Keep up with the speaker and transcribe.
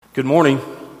Good morning.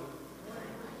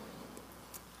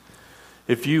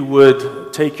 If you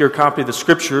would take your copy of the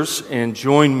Scriptures and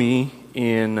join me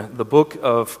in the book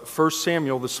of 1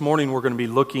 Samuel, this morning we're going to be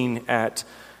looking at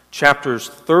chapters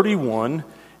 31,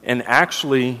 and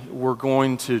actually we're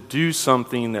going to do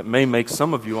something that may make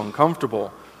some of you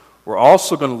uncomfortable. We're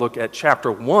also going to look at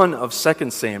chapter 1 of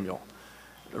 2 Samuel.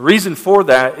 The reason for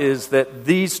that is that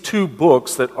these two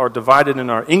books that are divided in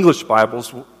our English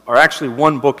Bibles are actually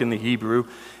one book in the Hebrew,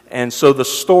 and so the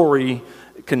story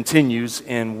continues,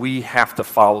 and we have to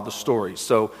follow the story.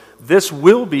 So this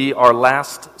will be our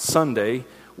last Sunday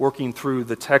working through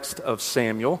the text of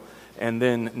Samuel. And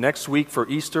then next week for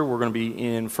Easter, we're going to be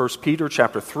in 1 Peter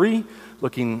chapter 3,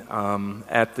 looking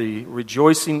at the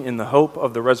rejoicing in the hope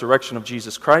of the resurrection of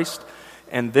Jesus Christ.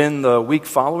 And then the week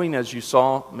following, as you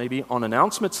saw maybe on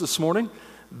announcements this morning,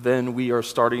 then we are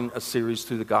starting a series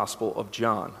through the Gospel of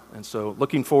John. And so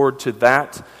looking forward to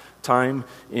that time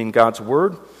in God's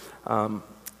Word.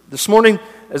 This morning,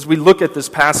 as we look at this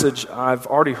passage, I've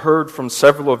already heard from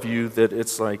several of you that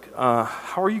it's like,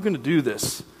 how are you going to do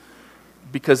this?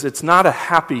 Because it's not a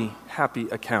happy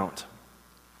account.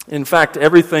 In fact,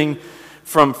 everything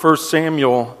from 1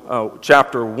 Samuel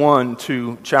chapter 1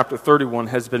 to chapter 31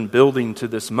 has been building to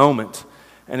this moment.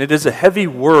 And it is a heavy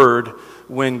word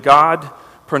when God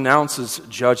pronounces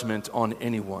judgment on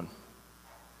anyone.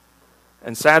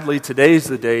 And sadly, today's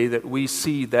the day that we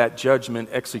see that judgment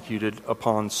executed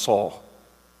upon Saul.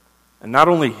 And not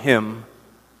only him,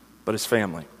 but his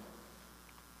family.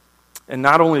 And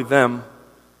not only them,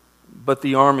 but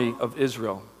the army of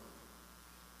Israel.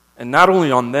 And not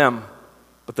only on them,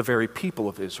 but the very people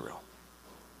of Israel.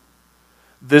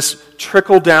 This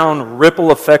trickle-down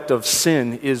ripple effect of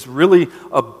sin is really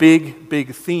a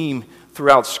big theme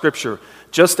throughout Scripture.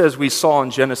 Just as we saw in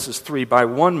Genesis 3, by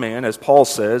one man, as Paul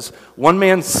says, one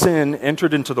man's sin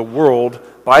entered into the world.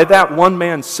 By that one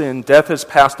man's sin, death has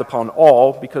passed upon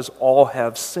all because all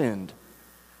have sinned.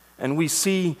 And we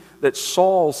see that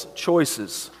Saul's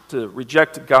choices to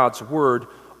reject God's word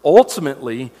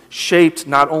ultimately shaped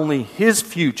not only his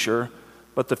future,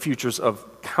 but the futures of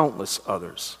countless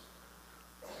others.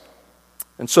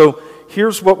 And so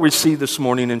here's what we see this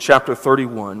morning in chapter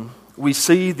 31. We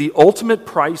see the ultimate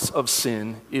price of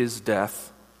sin is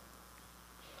death.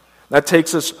 That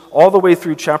takes us all the way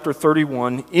through chapter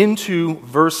 31 into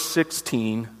verse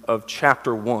 16 of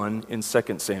chapter 1 in 2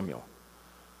 Samuel.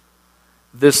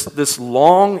 This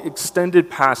long, extended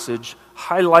passage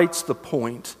highlights the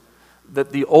point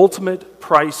that the ultimate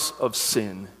price of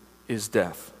sin is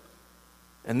death.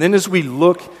 And then as we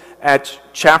look at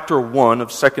chapter 1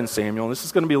 of 2 Samuel, and this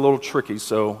is going to be a little tricky,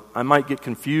 so I might get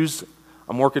confused.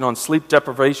 I'm working on sleep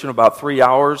deprivation about 3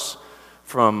 hours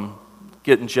from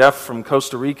getting Jeff from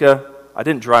Costa Rica. I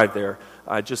didn't drive there.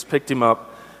 I just picked him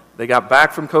up. They got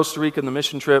back from Costa Rica on the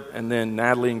mission trip, and then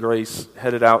Natalie and Grace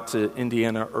headed out to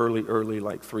Indiana early,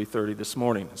 like 3:30 this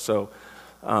morning. So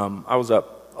I was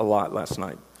up a lot last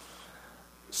night.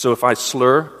 So if I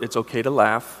slur, it's okay to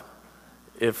laugh.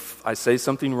 If I say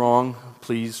something wrong,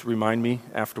 please remind me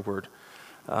afterward.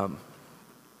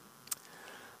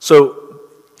 So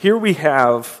here we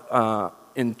have,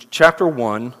 in chapter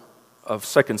 1 of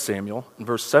 2 Samuel, in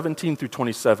verse 17 through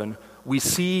 27, we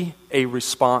see a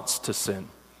response to sin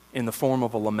in the form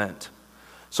of a lament.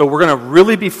 So we're going to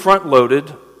really be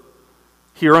front-loaded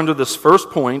here under this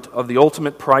first point of the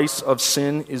ultimate price of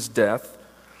sin is death.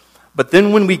 But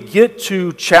then when we get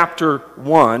to chapter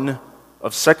 1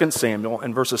 of 2 Samuel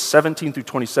and verses 17 through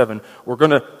 27, we're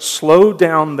going to slow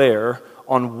down there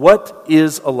on what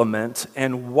is a lament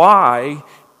and why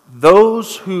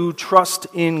those who trust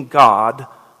in God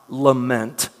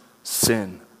lament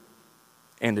sin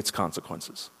and its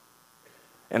consequences.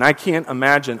 And I can't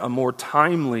imagine a more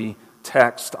timely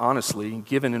text, honestly,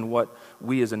 given in what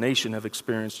we as a nation have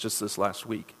experienced just this last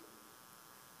week.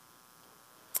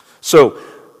 So,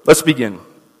 let's begin.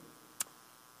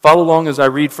 Follow along as I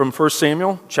read from 1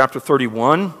 Samuel chapter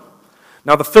 31.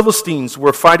 Now the Philistines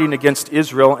were fighting against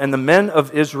Israel, and the men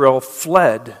of Israel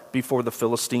fled before the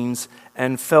Philistines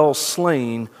and fell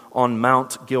slain on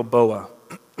Mount Gilboa.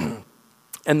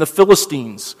 And the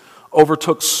Philistines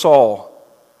overtook Saul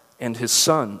and his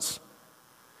sons.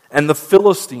 And the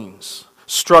Philistines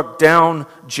struck down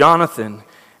Jonathan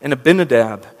and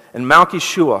Abinadab and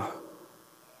Malchishua,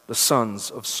 the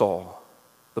sons of Saul.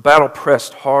 The battle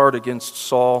pressed hard against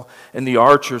Saul, and the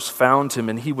archers found him,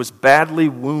 and he was badly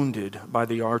wounded by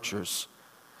the archers.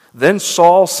 Then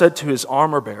Saul said to his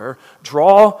armor-bearer,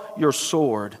 "Draw your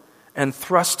sword and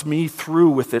thrust me through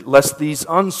with it, lest these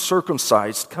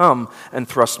uncircumcised come and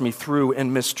thrust me through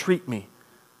and mistreat me."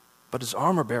 But his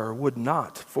armor-bearer would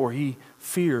not, for he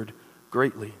feared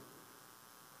greatly.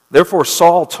 Therefore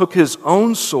Saul took his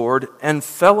own sword and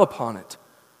fell upon it.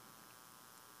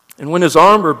 And when his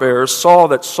armor-bearers saw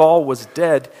that Saul was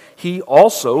dead, he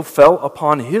also fell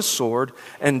upon his sword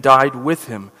and died with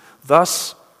him.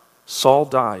 Thus Saul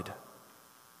died,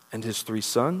 and his 3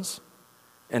 sons,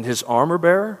 and his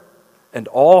armor-bearer, and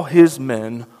all his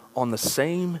men on the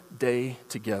same day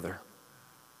together.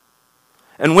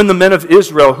 And when the men of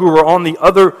Israel who were on the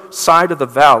other side of the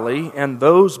valley and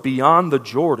those beyond the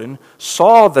Jordan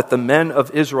saw that the men of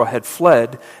Israel had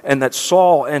fled and that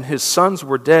Saul and his sons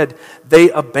were dead, they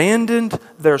abandoned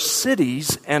their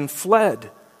cities and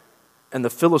fled, and the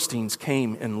Philistines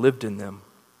came and lived in them.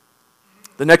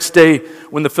 The next day,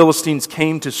 when the Philistines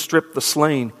came to strip the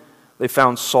slain, they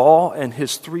found Saul and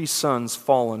his 3 sons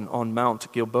fallen on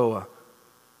Mount Gilboa.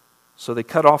 So they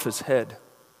cut off his head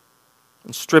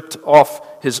and stripped off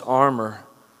his armor,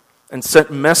 and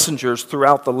sent messengers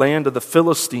throughout the land of the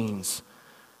Philistines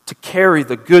to carry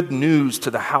the good news to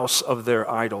the house of their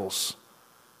idols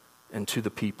and to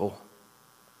the people.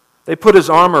 They put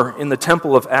his armor in the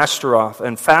temple of Ashtaroth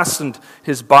and fastened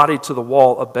his body to the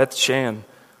wall of Bethshan.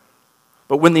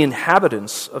 But when the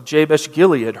inhabitants of Jabesh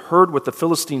Gilead heard what the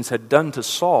Philistines had done to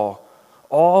Saul,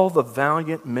 all the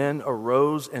valiant men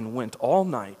arose and went all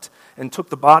night and took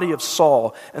the body of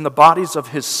Saul and the bodies of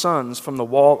his sons from the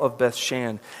wall of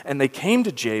Bethshan. And they came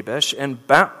to Jabesh and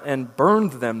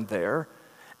burned them there.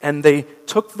 And they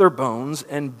took their bones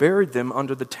and buried them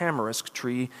under the tamarisk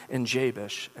tree in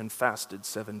Jabesh and fasted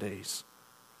 7 days.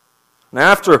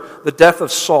 Now after the death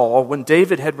of Saul, when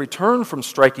David had returned from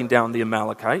striking down the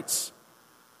Amalekites,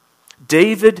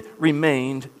 David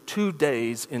remained 2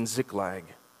 days in Ziklag.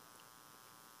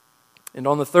 And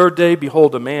on the 3rd day,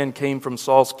 behold, a man came from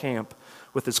Saul's camp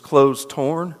with his clothes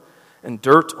torn and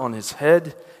dirt on his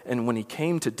head. And when he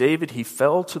came to David, he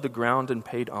fell to the ground and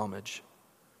paid homage.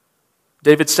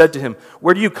 David said to him,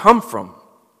 "Where do you come from?"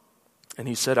 And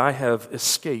he said, "I have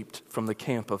escaped from the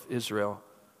camp of Israel."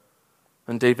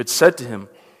 And David said to him,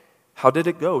 "How did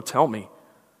it go? Tell me."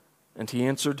 And he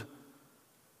answered,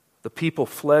 "The people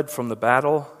fled from the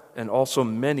battle, and also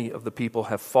many of the people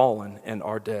have fallen and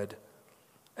are dead.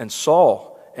 And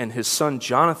Saul and his son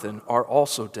Jonathan are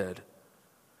also dead."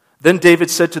 Then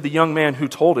David said to the young man who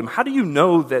told him, "How do you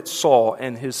know that Saul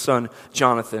and his son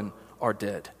Jonathan are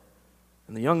dead?"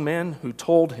 And the young man who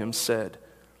told him said,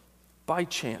 "By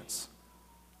chance,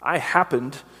 I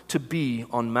happened to be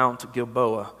on Mount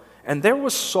Gilboa, and there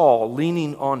was Saul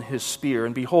leaning on his spear,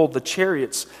 and behold, the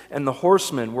chariots and the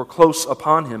horsemen were close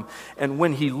upon him. And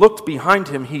when he looked behind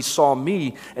him, he saw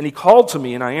me, and he called to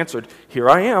me, and I answered, 'Here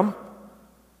I am.'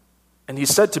 And he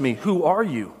said to me, 'Who are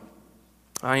you?'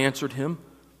 I answered him,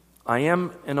 'I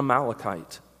am an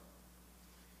Amalekite.'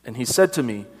 And he said to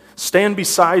me, 'Stand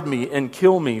beside me and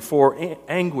kill me, for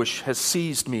anguish has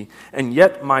seized me, and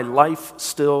yet my life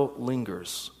still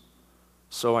lingers.'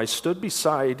 So I stood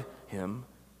beside him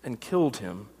and killed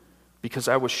him, because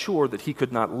I was sure that he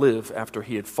could not live after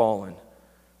he had fallen.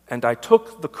 And I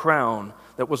took the crown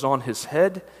that was on his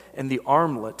head and the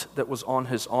armlet that was on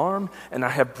his arm, and I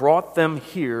have brought them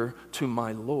here to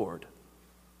my Lord."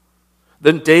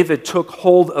 Then David took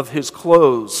hold of his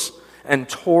clothes and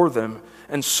tore them,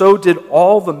 and so did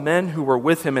all the men who were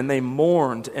with him, and they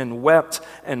mourned and wept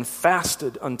and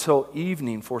fasted until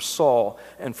evening for Saul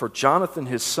and for Jonathan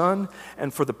his son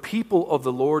and for the people of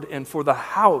the Lord and for the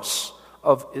house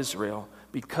of Israel,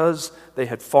 because they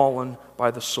had fallen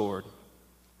by the sword.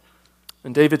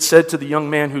 And David said to the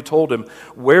young man who told him,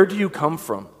 "Where do you come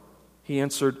from?" He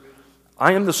answered,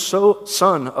 "I am the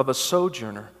son of a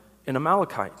sojourner in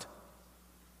Amalekite."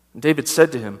 And David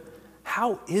said to him,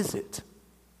 "How is it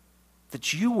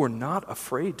that you were not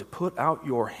afraid to put out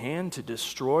your hand to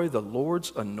destroy the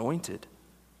Lord's anointed?"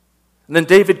 And then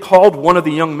David called one of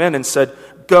the young men and said,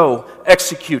 "Go,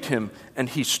 execute him." And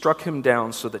he struck him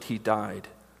down so that he died.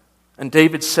 And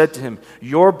David said to him,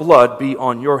 "Your blood be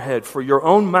on your head, for your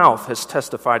own mouth has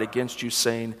testified against you,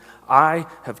 saying, 'I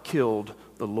have killed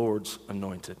the Lord's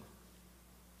anointed.'"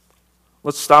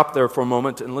 Let's stop there for a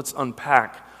moment and let's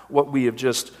unpack what we have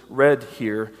just read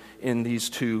here in these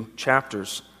 2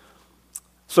 chapters.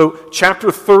 So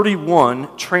chapter 31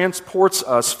 transports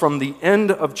us from the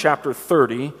end of chapter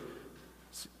 30.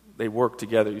 They work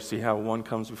together. You see how one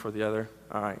comes before the other?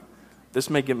 All right. This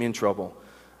may get me in trouble.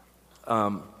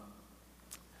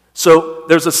 So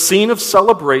there's a scene of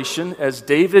celebration as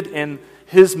David and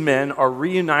his men are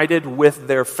reunited with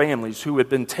their families who had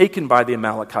been taken by the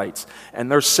Amalekites. And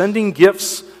they're sending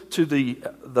gifts to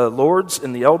the lords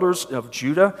and the elders of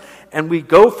Judah. And we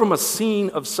go from a scene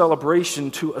of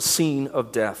celebration to a scene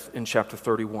of death in chapter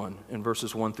 31, in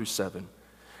verses 1 through 7.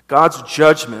 God's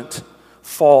judgment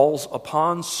falls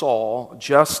upon Saul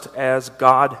just as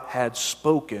God had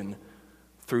spoken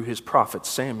through his prophet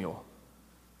Samuel.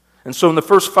 And so in the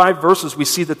first 5 verses, we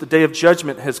see that the day of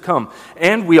judgment has come.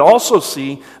 And we also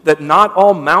see that not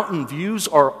all mountain views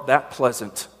are that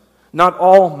pleasant. Not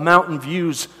all mountain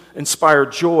views inspire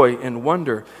joy and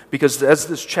wonder. Because as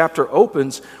this chapter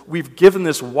opens, we've given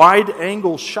this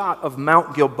wide-angle shot of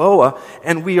Mount Gilboa,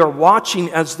 and we are watching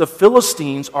as the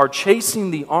Philistines are chasing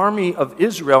the army of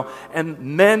Israel,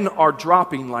 and men are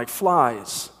dropping like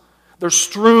flies. They're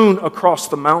strewn across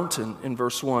the mountain in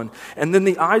verse 1. And then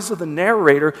the eyes of the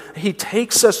narrator, he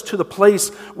takes us to the place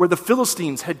where the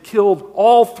Philistines had killed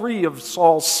all 3 of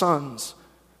Saul's sons.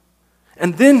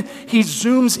 And then he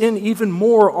zooms in even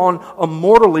more on a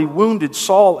mortally wounded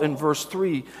Saul in verse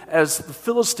 3 as the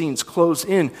Philistines close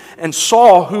in. And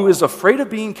Saul, who is afraid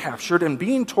of being captured and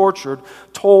being tortured,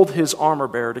 told his armor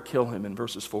bearer to kill him in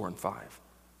verses 4 and 5.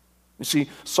 You see,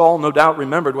 Saul no doubt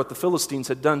remembered what the Philistines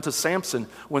had done to Samson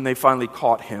when they finally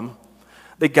caught him.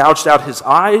 They gouged out his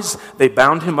eyes, they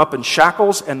bound him up in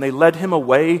shackles, and they led him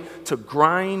away to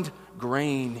grind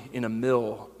grain in a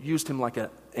mill, used him like an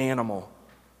animal.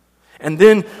 And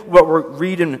then what we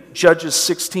read in Judges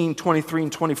 16, 23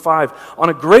 and 25, on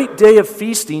a great day of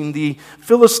feasting, the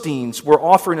Philistines were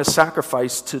offering a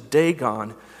sacrifice to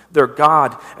Dagon, their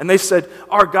god. And they said,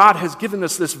 our God has given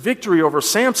us this victory over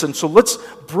Samson, so let's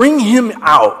bring him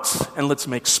out and let's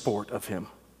make sport of him.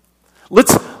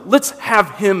 Let's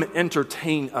have him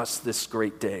entertain us this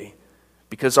great day,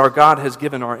 because our God has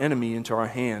given our enemy into our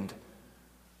hand.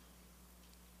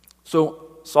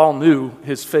 So Saul knew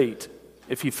his fate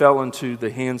if he fell into the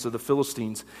hands of the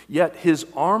Philistines. Yet his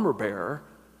armor bearer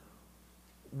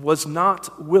was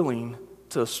not willing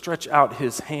to stretch out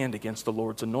his hand against the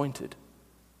Lord's anointed.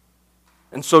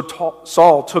 And so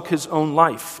Saul took his own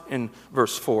life in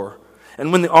verse 4.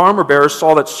 And when the armor bearer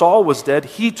saw that Saul was dead,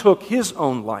 he took his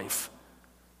own life.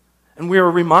 And we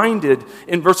are reminded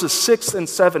in verses 6 and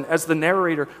 7, as the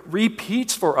narrator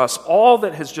repeats for us all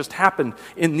that has just happened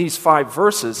in these 5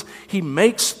 verses, he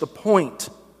makes the point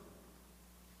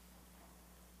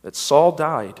that Saul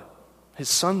died, his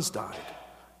sons died,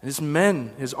 his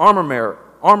men, his armor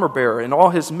bearer, and all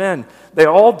his men, they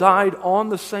all died on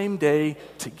the same day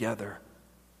together.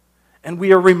 And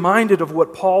we are reminded of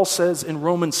what Paul says in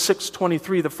Romans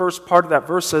 6:23. The first part of that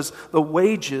verse says, the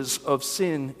wages of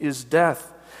sin is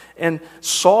death. And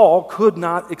Saul could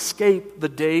not escape the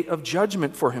day of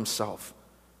judgment for himself.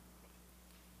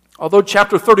 Although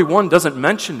chapter 31 doesn't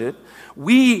mention it,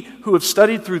 we who have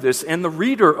studied through this and the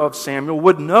reader of Samuel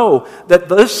would know that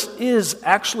this is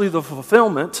actually the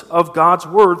fulfillment of God's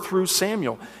word through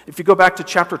Samuel. If you go back to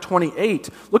chapter 28,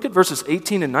 look at verses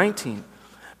 18 and 19.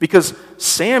 Because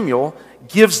Samuel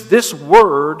gives this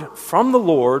word from the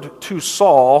Lord to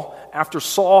Saul after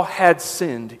Saul had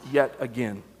sinned yet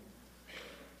again,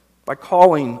 by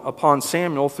calling upon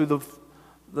Samuel through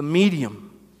the medium.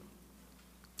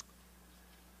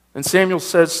 And Samuel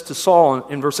says to Saul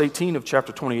in verse 18 of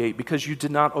chapter 28, because you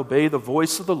did not obey the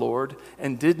voice of the Lord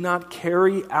and did not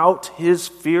carry out his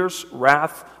fierce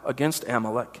wrath against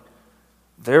Amalek,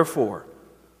 therefore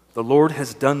the Lord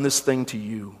has done this thing to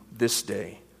you this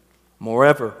day.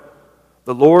 Moreover,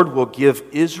 the Lord will give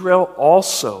Israel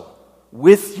also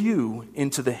with you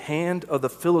into the hand of the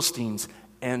Philistines,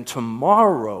 and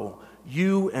tomorrow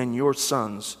you and your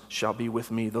sons shall be with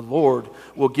me. The Lord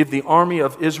will give the army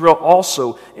of Israel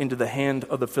also into the hand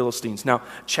of the Philistines. Now,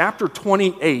 chapter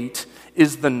 28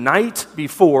 is the night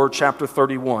before chapter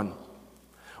 31.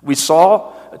 We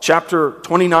saw chapter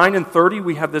 29 and 30,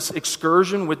 we have this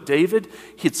excursion with David.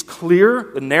 It's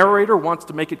clear, the narrator wants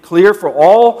to make it clear for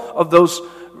all of those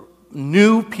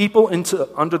new people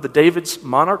under the David's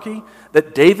monarchy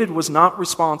that David was not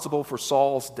responsible for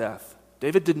Saul's death.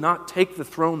 David did not take the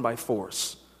throne by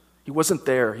force. He wasn't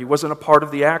there. He wasn't a part of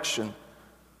the action.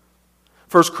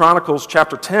 1 Chronicles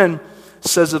chapter 10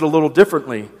 says it a little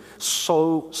differently.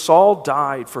 So Saul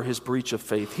died for his breach of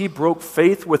faith. He broke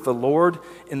faith with the Lord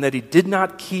in that he did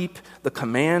not keep the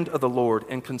command of the Lord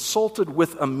and consulted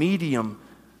with a medium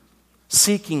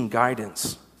seeking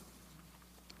guidance.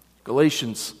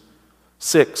 Galatians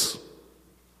 6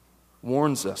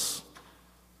 warns us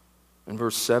in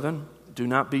verse 7, do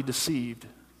not be deceived.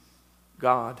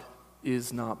 God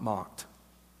is not mocked.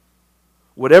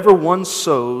 Whatever one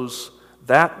sows,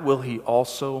 that will he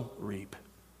also reap.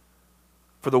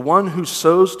 For the one who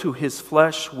sows to his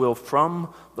flesh will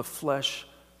from the flesh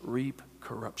reap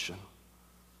corruption.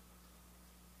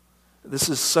 This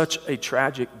is such a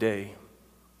tragic day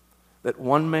that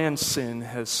one man's sin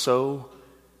has so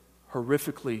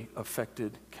horrifically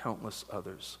affected countless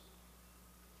others.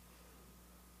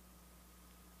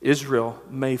 Israel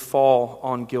may fall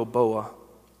on Gilboa.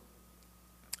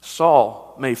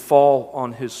 Saul may fall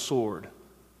on his sword.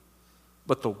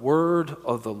 But the word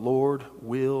of the Lord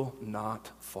will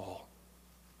not fall.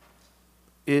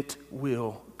 It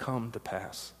will come to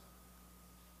pass.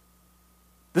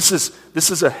 This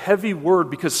is a heavy word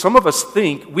because some of us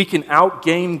think we can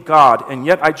outgame God. And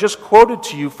yet I just quoted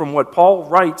to you from what Paul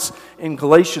writes in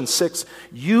Galatians 6.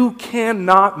 You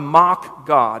cannot mock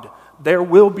God. There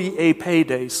will be a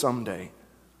payday someday.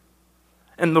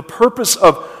 And the purpose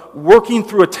of working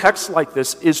through a text like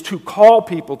this is to call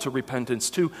people to repentance,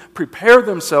 to prepare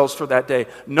themselves for that day,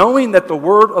 knowing that the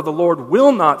word of the Lord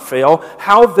will not fail.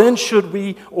 How then should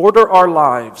we order our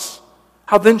lives?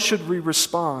 How then should we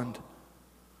respond?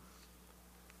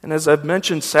 And as I've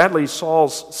mentioned, sadly,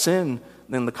 Saul's sin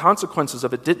and the consequences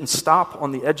of it didn't stop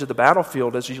on the edge of the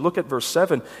battlefield. As you look at verse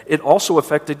 7, it also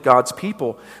affected God's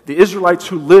people. The Israelites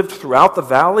who lived throughout the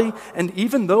valley, and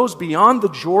even those beyond the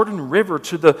Jordan River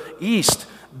to the east,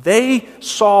 they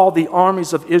saw the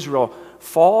armies of Israel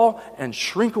fall and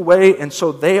shrink away, and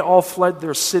so they all fled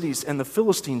their cities, and the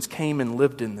Philistines came and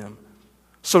lived in them.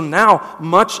 So now,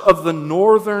 much of the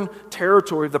northern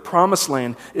territory of the Promised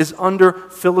Land is under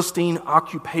Philistine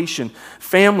occupation.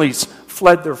 Families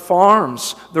fled their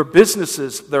farms, their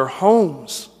businesses, their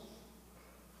homes.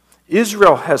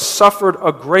 Israel has suffered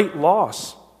a great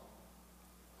loss.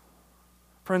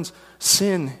 Friends,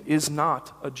 sin is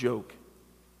not a joke.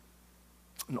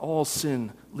 And all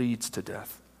sin leads to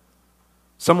death.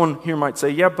 Someone here might say,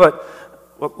 yeah, but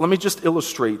let me just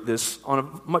illustrate this on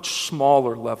a much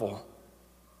smaller level.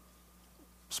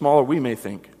 Smaller, we may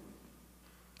think.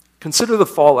 Consider the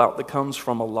fallout that comes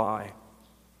from a lie.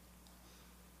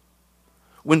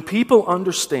 When people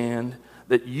understand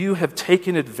that you have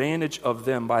taken advantage of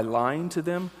them by lying to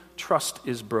them, trust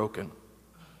is broken.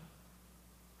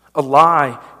 A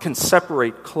lie can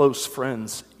separate close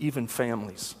friends, even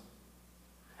families.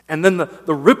 And then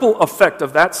the ripple effect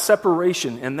of that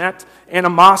separation and that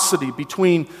animosity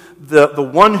between the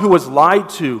one who was lied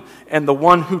to and the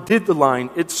one who did the lying,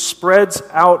 it spreads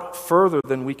out further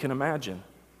than we can imagine.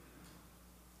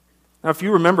 Now, if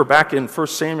you remember back in 1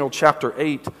 Samuel chapter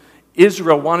 8,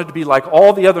 Israel wanted to be like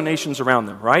all the other nations around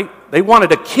them, right? They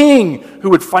wanted a king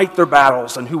who would fight their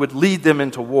battles and who would lead them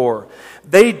into war.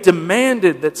 They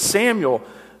demanded that Samuel,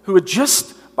 who had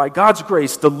just, by God's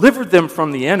grace, delivered them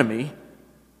from the enemy,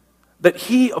 that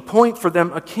he appoint for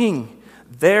them a king.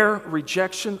 Their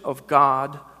rejection of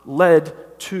God led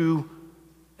to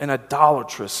an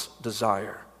idolatrous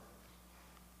desire.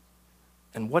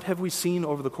 And what have we seen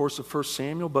over the course of 1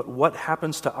 Samuel but what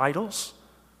happens to idols?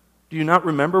 Do you not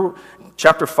remember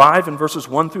chapter 5 and verses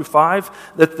 1 through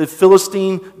 5 that the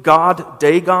Philistine god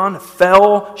Dagon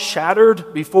fell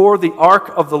shattered before the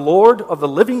ark of the Lord, of the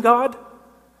living God?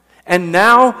 And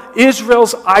now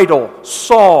Israel's idol,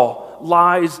 Saul,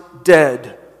 lies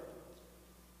dead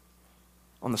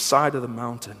on the side of the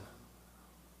mountain.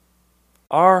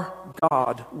 Our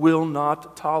God will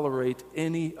not tolerate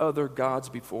any other gods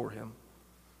before him.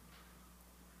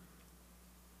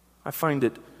 I find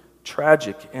it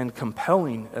tragic and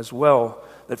compelling as well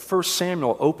that 1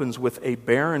 Samuel opens with a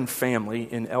barren family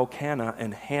in Elkanah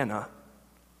and Hannah,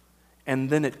 and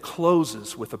then it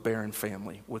closes with a barren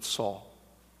family with Saul.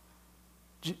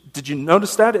 Did you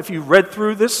notice that if you read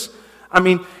through this? I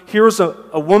mean, here's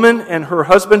a woman and her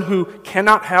husband who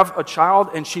cannot have a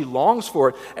child and she longs for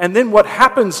it. And then what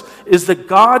happens is that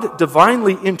God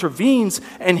divinely intervenes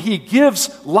and he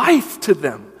gives life to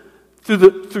them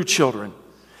through children.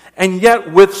 And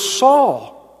yet with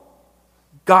Saul,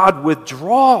 God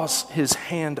withdraws his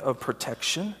hand of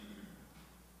protection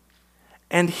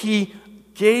and he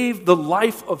gave the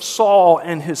life of Saul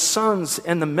and his sons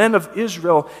and the men of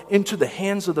Israel into the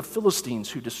hands of the Philistines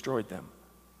who destroyed them.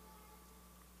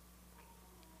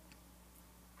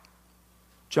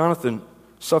 Jonathan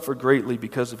suffered greatly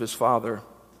because of his father,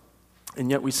 and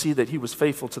yet we see that he was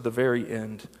faithful to the very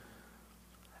end.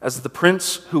 As the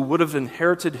prince who would have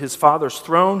inherited his father's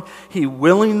throne, he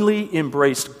willingly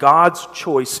embraced God's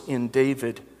choice in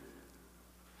David.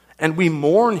 And we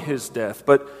mourn his death,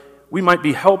 but we might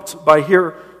be helped by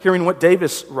hearing what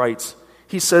Davis writes.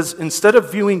 He says, instead of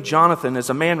viewing Jonathan as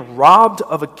a man robbed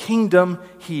of a kingdom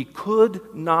he could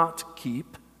not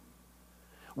keep,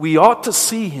 we ought to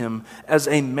see him as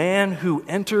a man who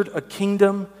entered a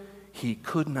kingdom he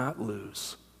could not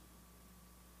lose.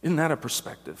 Isn't that a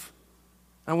perspective?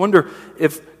 I wonder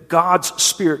if God's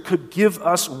Spirit could give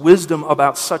us wisdom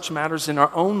about such matters in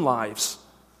our own lives,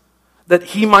 that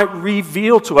he might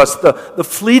reveal to us the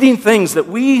fleeting things that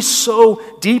we so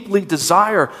deeply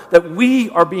desire, that we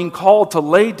are being called to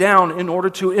lay down in order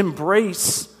to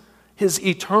embrace his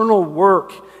eternal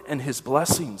work, and his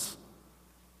blessings.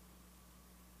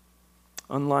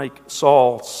 Unlike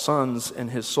Saul's sons and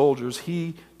his soldiers,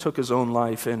 he took his own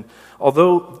life. And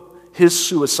although his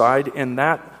suicide and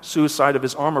that suicide of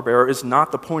his armor bearer is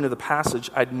not the point of the passage,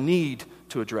 I'd need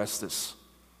to address this.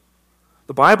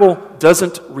 The Bible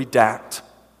doesn't redact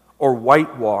or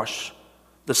whitewash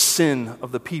the sin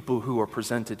of the people who are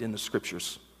presented in the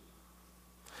Scriptures.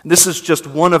 This is just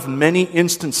one of many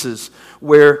instances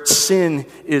where sin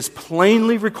is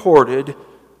plainly recorded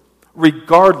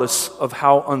regardless of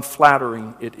how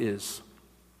unflattering it is.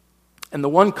 And the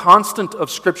one constant of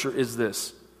Scripture is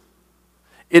this: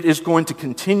 it is going to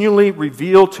continually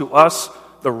reveal to us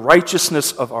the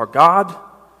righteousness of our God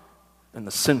and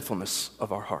the sinfulness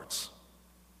of our hearts.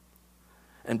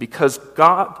 And because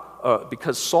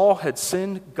Saul had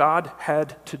sinned, God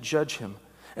had to judge him.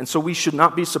 And so we should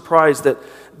not be surprised that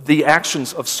the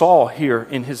actions of Saul here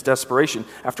in his desperation.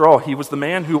 After all, he was the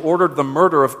man who ordered the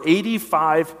murder of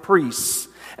 85 priests.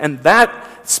 And that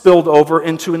spilled over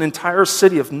into an entire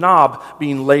city of Nob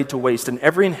being laid to waste. And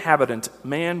every inhabitant,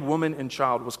 man, woman, and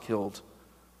child, was killed.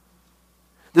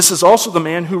 This is also the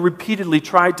man who repeatedly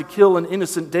tried to kill an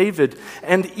innocent David.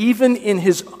 And even in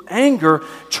his anger,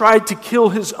 tried to kill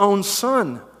his own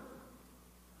son.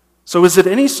 So is it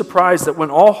any surprise that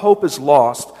when all hope is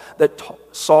lost, that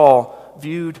Saul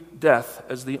viewed death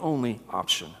as the only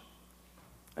option?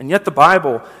 And yet the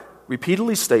Bible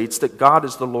repeatedly states that God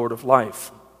is the Lord of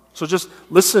life. So just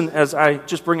listen as I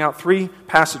just bring out three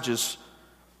passages.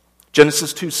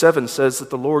 Genesis 2:7 says that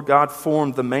the Lord God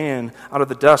formed the man out of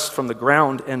the dust from the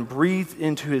ground and breathed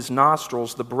into his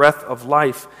nostrils the breath of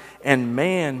life, and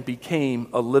man became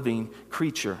a living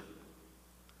creature.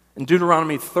 In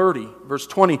Deuteronomy 30, verse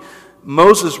 20,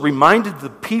 Moses reminded the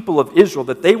people of Israel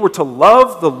that they were to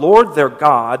love the Lord their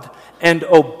God and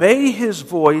obey his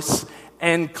voice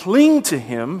and cling to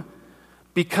him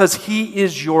because he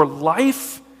is your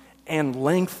life and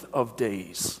length of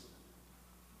days.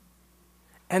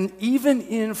 And even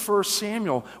in 1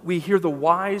 Samuel, we hear the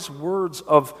wise words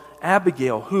of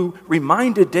Abigail, who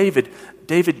reminded David,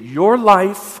 your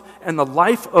life and the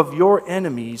life of your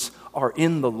enemies are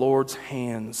in the Lord's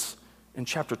hands, in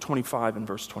chapter 25 and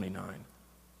verse 29.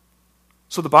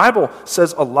 So the Bible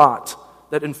says a lot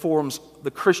that informs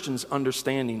the Christian's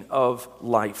understanding of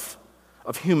life,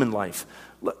 of human life.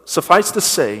 Suffice to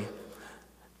say,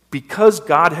 because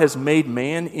God has made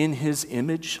man in his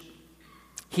image,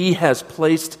 he has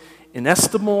placed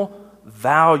inestimable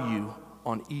value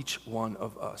on each one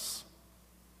of us.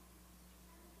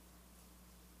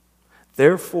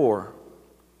 Therefore,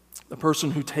 the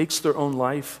person who takes their own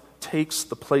life takes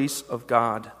the place of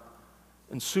God.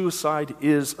 And suicide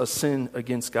is a sin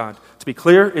against God. To be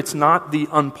clear, it's not the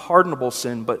unpardonable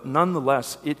sin, but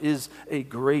nonetheless, it is a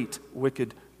great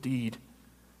wicked deed.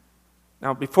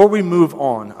 Now, before we move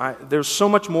on, there's so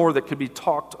much more that could be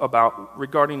talked about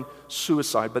regarding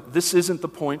suicide, but this isn't the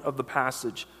point of the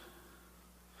passage.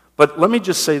 But let me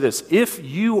just say this. If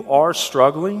you are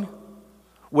struggling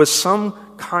with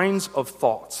some kinds of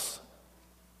thoughts,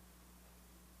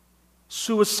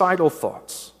 suicidal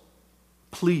thoughts,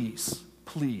 please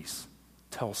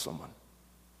tell someone.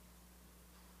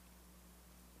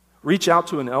 Reach out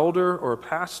to an elder or a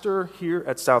pastor here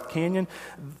at South Canyon.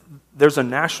 There's a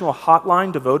national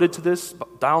hotline devoted to this.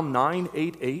 Dial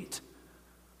 988.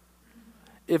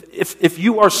 If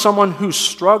you are someone who's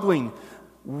struggling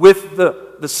with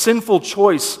the sinful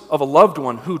choice of a loved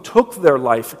one who took their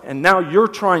life, and now you're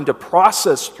trying to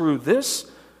process through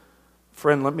this,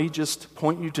 friend, let me just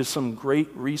point you to some great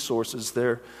resources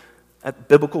there at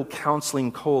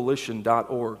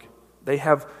biblicalcounselingcoalition.org. They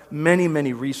have many,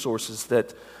 many resources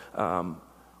that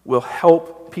will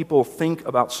help people think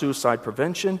about suicide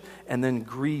prevention and then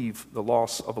grieve the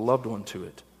loss of a loved one to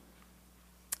it.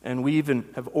 And we even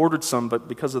have ordered some, but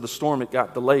because of the storm it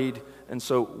got delayed, and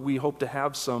so we hope to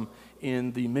have some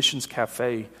in the Missions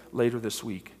Cafe later this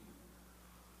week.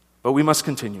 But we must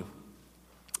continue.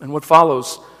 And what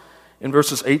follows in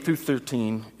verses 8 through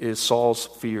 13 is Saul's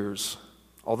fears.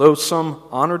 Although some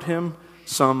honored him,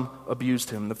 some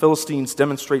abused him. The Philistines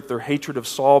demonstrate their hatred of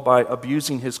Saul by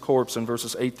abusing his corpse in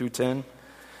verses 8 through 10.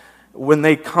 When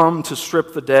they come to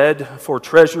strip the dead for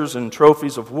treasures and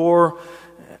trophies of war,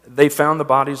 they found the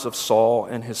bodies of Saul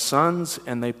and his sons,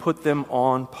 and they put them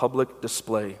on public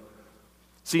display.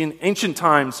 See, in ancient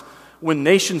times, when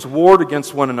nations warred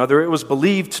against one another, it was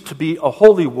believed to be a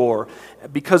holy war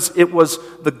because it was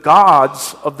the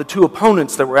gods of the two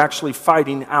opponents that were actually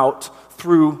fighting out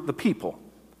through the people.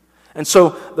 And so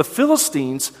the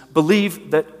Philistines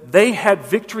believed that they had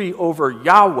victory over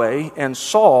Yahweh and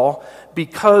Saul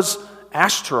because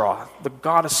Ashtaroth, the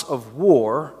goddess of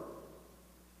war,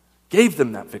 gave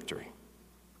them that victory.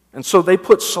 And so they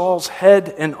put Saul's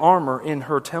head and armor in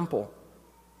her temple.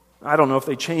 I don't know if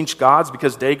they changed gods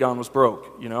because Dagon was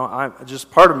broke.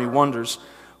 Just part of me wonders,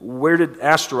 where did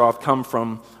Ashtaroth come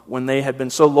from when they had been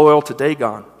so loyal to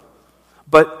Dagon?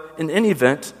 But in any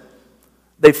event,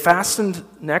 they fastened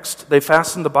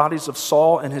the bodies of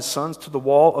Saul and his sons to the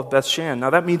wall of Bethshan. Now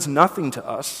that means nothing to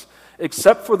us,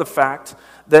 except for the fact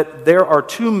that there are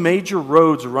two major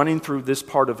roads running through this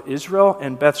part of Israel,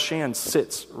 and Bethshan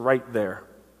sits right there.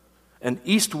 An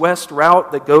east-west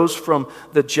route that goes from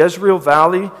the Jezreel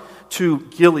Valley to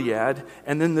Gilead,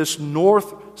 and then this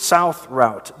north-south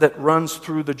route that runs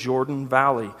through the Jordan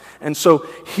Valley. And so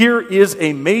here is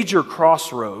a major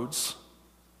crossroads,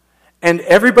 and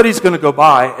everybody's going to go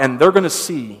by, and they're going to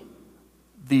see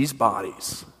these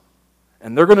bodies.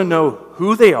 And they're going to know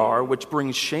who they are, which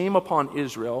brings shame upon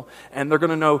Israel, and they're going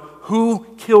to know who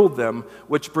killed them,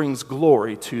 which brings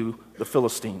glory to the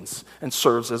Philistines and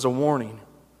serves as a warning.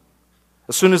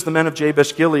 As soon as the men of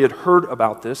Jabesh Gilead heard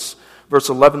about this, verse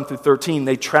 11 through 13,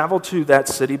 they traveled to that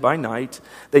city by night.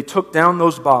 They took down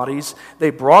those bodies. They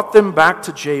brought them back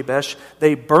to Jabesh.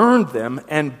 They burned them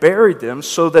and buried them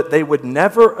so that they would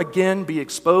never again be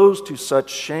exposed to such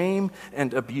shame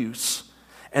and abuse.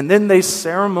 And then they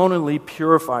ceremonially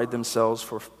purified themselves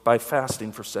by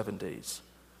fasting for 7 days.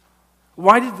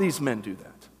 Why did these men do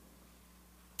that?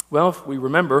 Well, if we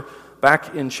remember,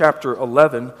 back in chapter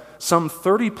 11, some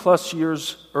 30 plus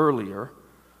years earlier,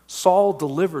 Saul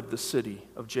delivered the city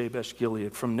of Jabesh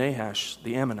Gilead from Nahash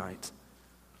the Ammonite,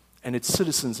 and its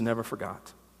citizens never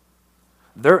forgot.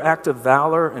 Their act of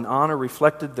valor and honor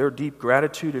reflected their deep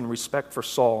gratitude and respect for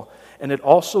Saul, and it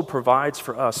also provides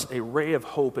for us a ray of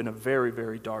hope in a very,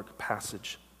 very dark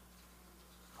passage.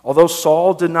 Although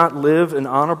Saul did not live an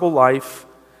honorable life,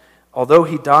 although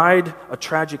he died a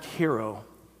tragic hero,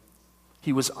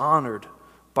 he was honored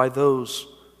by those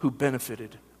who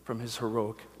benefited from his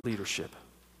heroic leadership.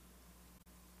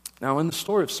 Now, in the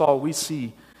story of Saul, we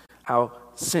see how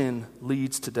sin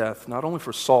leads to death, not only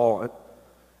for Saul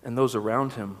and those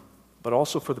around him, but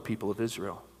also for the people of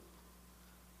Israel.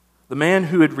 The man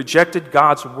who had rejected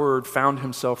God's word found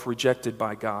himself rejected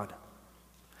by God.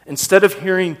 Instead of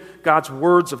hearing God's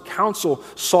words of counsel,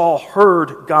 Saul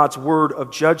heard God's word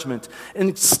of judgment.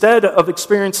 Instead of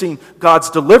experiencing God's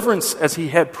deliverance as he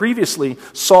had previously,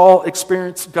 Saul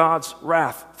experienced God's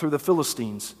wrath through the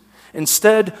Philistines.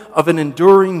 Instead of an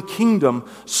enduring kingdom,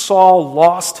 Saul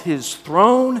lost his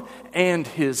throne and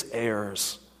his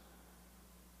heirs.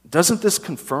 Doesn't this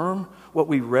confirm what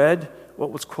we read,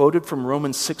 what was quoted from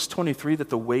Romans 6:23, that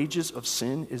the wages of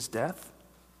sin is death?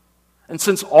 And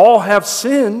since all have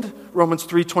sinned, Romans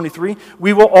 3:23,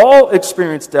 we will all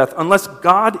experience death unless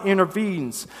God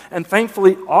intervenes. And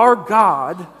thankfully, our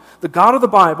God, the God of the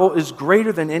Bible, is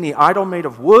greater than any idol made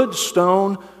of wood,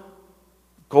 stone,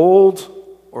 gold,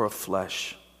 or of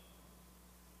flesh.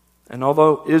 And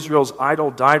although Israel's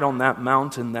idol died on that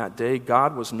mountain that day,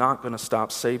 God was not going to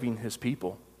stop saving his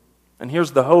people. And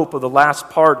here's the hope of the last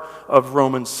part of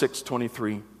Romans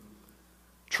 6:23.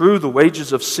 True, the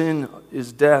wages of sin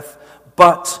is death,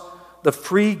 but the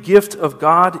free gift of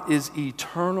God is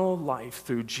eternal life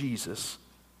through Jesus,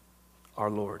 our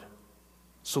Lord.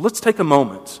 So let's take a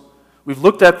moment. We've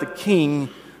looked at the king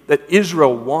that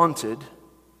Israel wanted,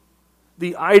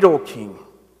 the idol king,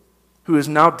 who is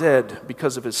now dead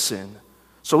because of his sin.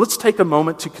 So let's take a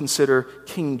moment to consider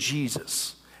King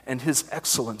Jesus and his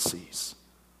excellencies.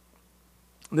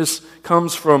 This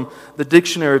comes from the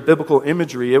Dictionary of Biblical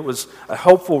Imagery. It was a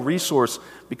helpful resource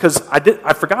because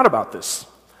I forgot about this.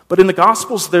 But in the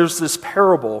Gospels, there's this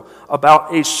parable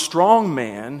about a strong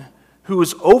man who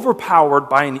is overpowered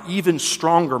by an even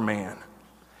stronger man.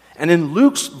 And in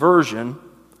Luke's version,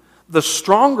 the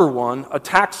stronger one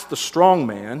attacks the strong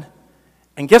man,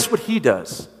 and guess what he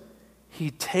does?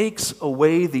 He takes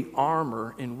away the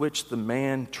armor in which the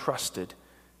man trusted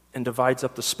and divides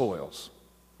up the spoils.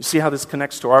 You see how this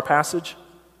connects to our passage?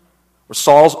 Where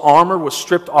Saul's armor was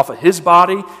stripped off of his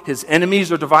body, his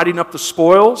enemies are dividing up the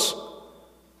spoils.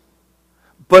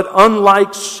 But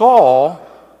unlike Saul,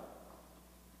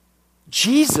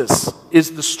 Jesus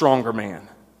is the stronger man.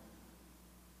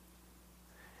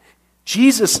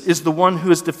 Jesus is the one who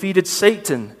has defeated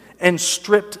Satan and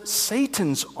stripped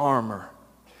Satan's armor.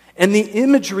 And the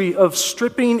imagery of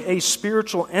stripping a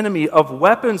spiritual enemy of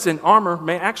weapons and armor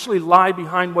may actually lie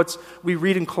behind what we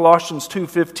read in Colossians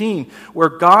 2:15, where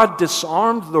God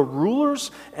disarmed the rulers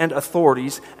and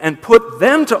authorities and put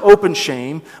them to open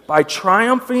shame by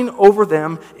triumphing over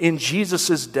them in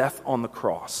Jesus' death on the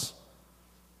cross.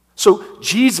 So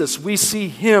Jesus, we see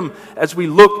him as we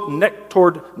look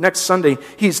toward next Sunday.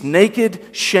 He's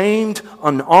naked, shamed,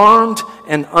 unarmed,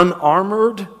 and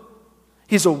unarmored.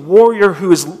 He's a warrior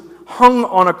who is hung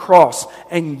on a cross,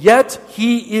 and yet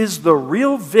he is the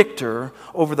real victor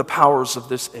over the powers of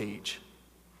this age.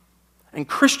 And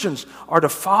Christians are to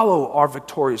follow our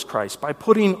victorious Christ by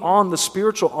putting on the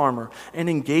spiritual armor and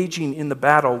engaging in the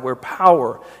battle where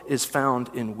power is found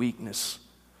in weakness,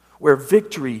 where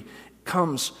victory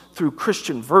comes through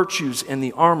Christian virtues and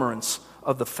the armorance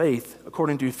of the faith,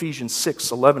 according to Ephesians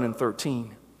 6:11 and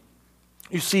 13.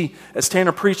 You see, as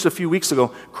Tanner preached a few weeks ago,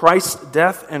 Christ's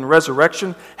death and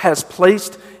resurrection has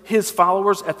placed his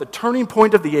followers at the turning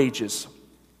point of the ages.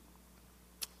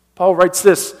 Paul writes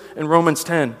this in Romans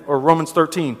 10 or Romans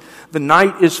 13. The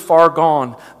night is far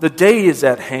gone, the day is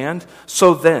at hand.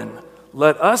 So then,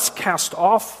 let us cast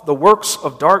off the works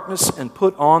of darkness and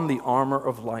put on the armor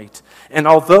of light. And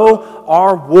although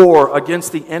our war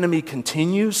against the enemy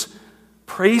continues,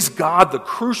 praise God, the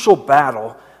crucial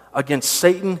battle against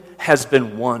Satan has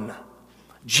been won.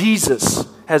 Jesus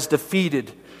has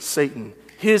defeated Satan.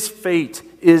 His fate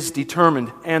is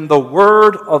determined, and the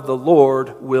word of the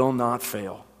Lord will not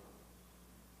fail.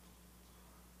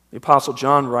 The Apostle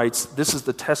John writes, this is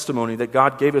the testimony that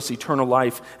God gave us eternal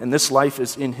life, and this life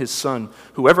is in his Son.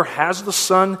 Whoever has the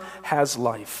Son has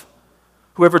life.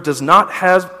 Whoever does not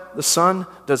have the Son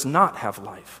does not have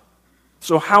life.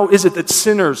 So how is it that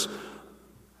sinners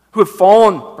who have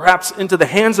fallen perhaps into the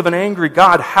hands of an angry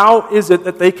God, how is it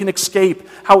that they can escape?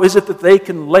 How is it that they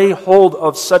can lay hold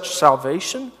of such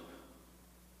salvation?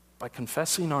 By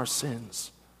confessing our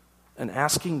sins and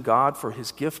asking God for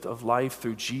his gift of life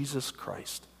through Jesus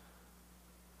Christ.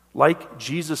 Like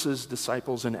Jesus'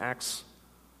 disciples in Acts,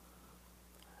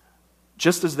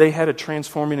 just as they had a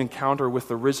transforming encounter with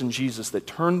the risen Jesus that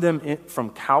turned them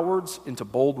from cowards into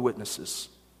bold witnesses,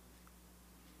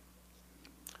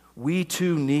 we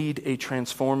too need a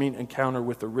transforming encounter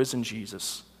with the risen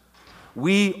Jesus.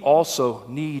 We also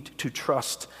need to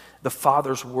trust the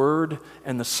Father's word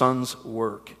and the Son's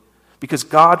work, because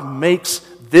God makes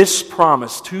this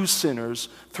promise to sinners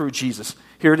through Jesus.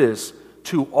 Here it is.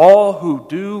 To all who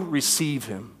do receive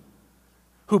him,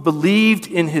 who believed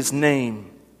in his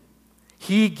name,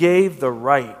 he gave the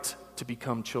right to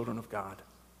become children of God.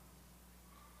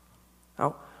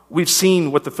 Now, we've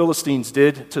seen what the Philistines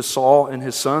did to Saul and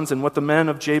his sons and what the men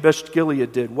of Jabesh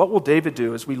Gilead did. What will David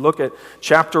do? As we look at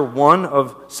chapter 1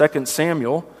 of 2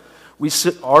 Samuel, we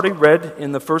already read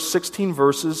in the first 16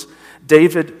 verses,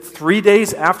 David, 3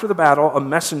 days after the battle, a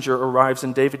messenger arrives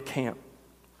in David's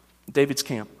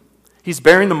camp. He's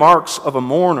bearing the marks of a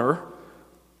mourner,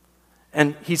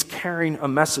 and he's carrying a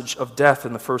message of death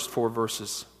in the first 4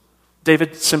 verses.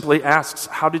 David simply asks,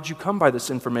 how did you come by this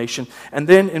information? And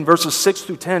then in verses 6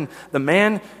 through 10, the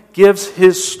man gives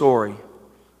his story.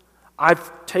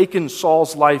 I've taken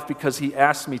Saul's life because he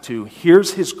asked me to.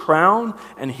 Here's his crown,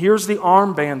 and here's the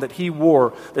armband that he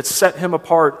wore that set him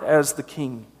apart as the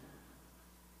king.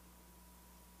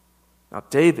 Now,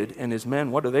 David and his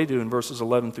men, what do in verses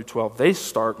 11 through 12? They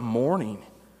start mourning.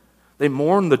 They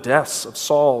mourn the deaths of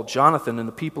Saul, Jonathan, and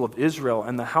the people of Israel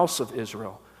and the house of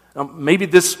Israel. Now, maybe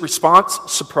this response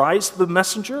surprised the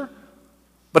messenger,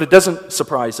 but it doesn't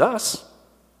surprise us.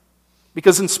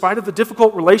 Because in spite of the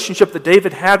difficult relationship that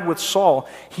David had with Saul,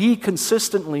 he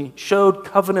consistently showed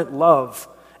covenant love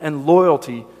and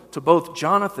loyalty to both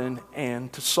Jonathan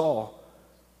and to Saul.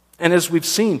 And as we've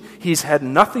seen, he's had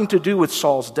nothing to do with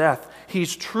Saul's death.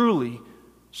 He's truly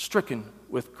stricken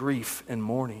with grief and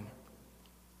mourning.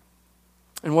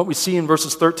 And what we see in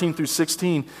verses 13 through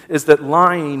 16 is that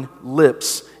lying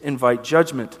lips invite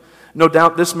judgment. No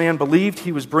doubt this man believed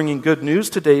he was bringing good news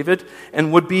to David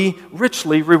and would be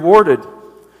richly rewarded.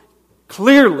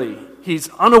 Clearly, he's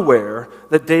unaware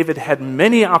that David had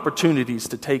many opportunities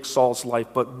to take Saul's life,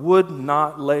 but would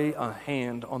not lay a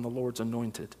hand on the Lord's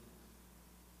anointed.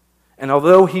 And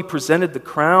although he presented the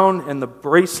crown and the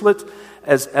bracelet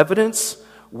as evidence,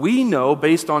 we know,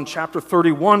 based on chapter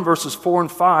 31, verses 4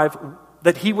 and 5,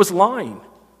 that he was lying.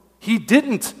 He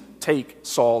didn't take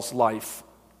Saul's life.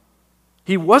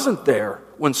 He wasn't there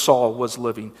when Saul was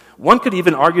living. One could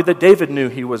even argue that David knew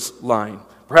he was lying.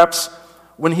 Perhaps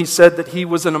when he said that he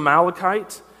was an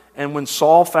Amalekite, and when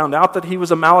Saul found out that he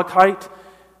was Amalekite,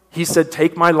 he said,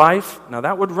 take my life. Now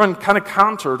that would run kind of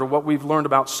counter to what we've learned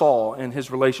about Saul and his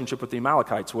relationship with the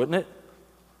Amalekites, wouldn't it?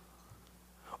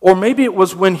 Or maybe it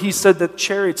was when he said that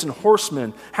chariots and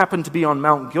horsemen happened to be on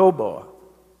Mount Gilboa.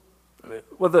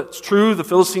 Well, that's true, the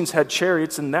Philistines had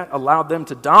chariots, and that allowed them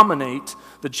to dominate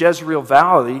the Jezreel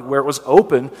Valley where it was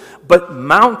open, but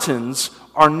mountains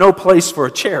are no place for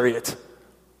a chariot.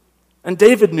 And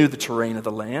David knew the terrain of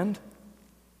the land.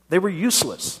 They were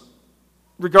useless.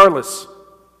 Regardless,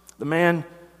 the man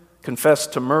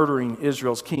confessed to murdering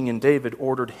Israel's king, and David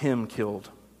ordered him killed.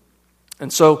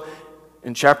 And so,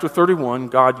 in chapter 31,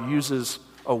 God uses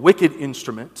a wicked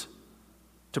instrument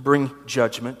to bring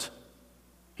judgment.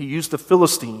 He used the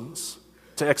Philistines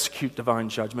to execute divine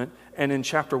judgment. And in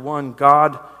chapter 1,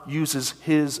 God uses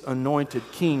his anointed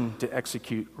king to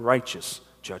execute righteous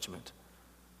judgment.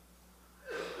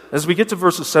 As we get to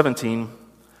verses 17,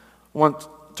 I want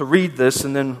to read this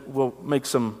and then we'll make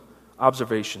some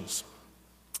observations.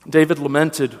 David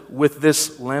lamented with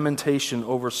this lamentation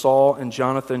over Saul and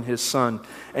Jonathan his son,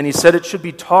 and he said it should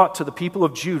be taught to the people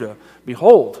of Judah.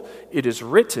 Behold, it is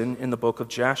written in the book of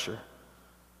Jasher.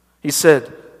 He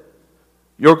said,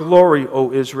 Your glory,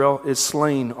 O Israel, is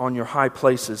slain on your high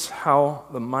places. How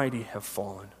the mighty have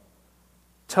fallen.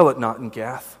 Tell it not in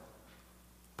Gath.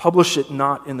 Publish it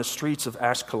not in the streets of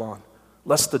Ashkelon,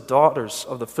 lest the daughters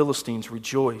of the Philistines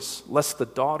rejoice, lest the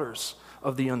daughters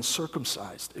of the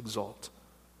uncircumcised exult.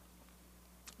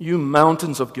 You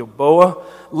mountains of Gilboa,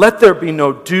 let there be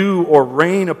no dew or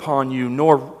rain upon you,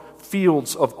 nor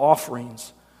fields of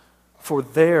offerings. For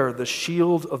there the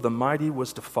shield of the mighty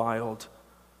was defiled,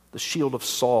 the shield of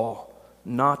Saul,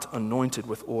 not anointed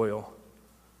with oil.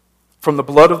 From the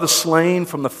blood of the slain,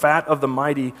 from the fat of the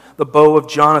mighty, the bow of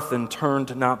Jonathan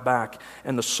turned not back,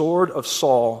 and the sword of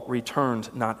Saul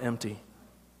returned not empty.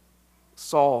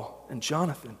 Saul and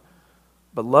Jonathan,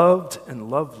 beloved and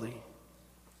lovely.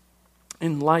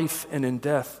 In life and in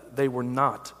death, they were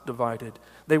not divided.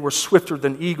 They were swifter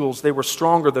than eagles. They were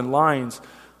stronger than lions.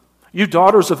 You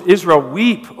daughters of Israel,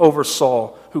 weep over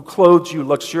Saul, who clothed you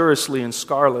luxuriously in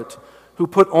scarlet, who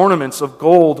put ornaments of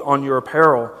gold on your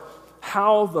apparel.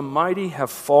 How the mighty have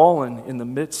fallen in the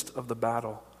midst of the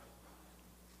battle.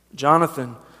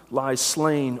 Jonathan lies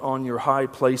slain on your high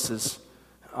places.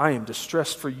 I am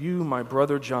distressed for you, my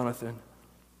brother Jonathan.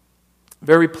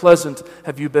 Very pleasant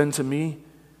have you been to me.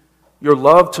 Your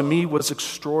love to me was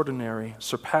extraordinary,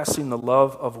 surpassing the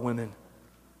love of women.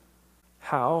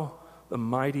 How the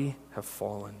mighty have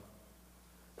fallen,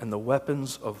 and the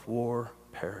weapons of war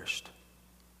perished.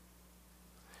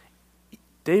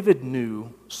 David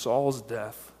knew Saul's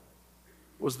death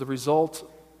was the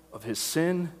result of his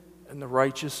sin and the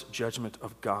righteous judgment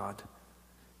of God.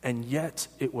 And yet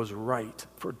it was right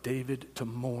for David to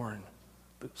mourn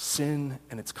the sin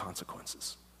and its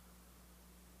consequences.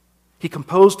 He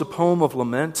composed a poem of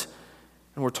lament,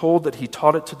 and we're told that he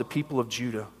taught it to the people of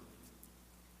Judah.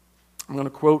 I'm going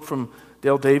to quote from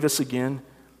Dale Davis again.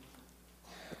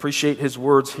 Appreciate his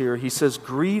words here. He says,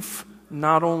 grief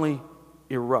not only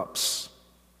erupts,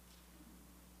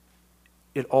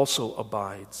 it also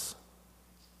abides.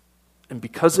 And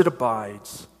because it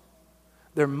abides,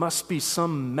 there must be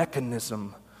some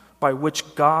mechanism by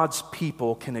which God's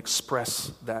people can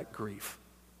express that grief.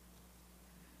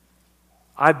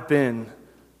 I've been,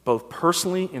 both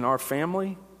personally in our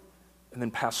family and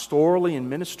then pastorally in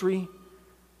ministry,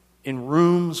 in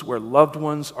rooms where loved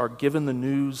ones are given the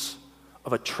news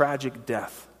of a tragic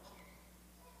death.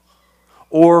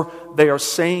 Or they are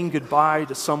saying goodbye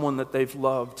to someone that they've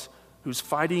loved who's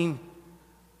fighting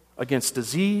against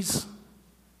disease.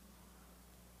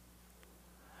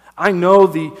 I know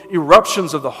the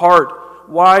eruptions of the heart.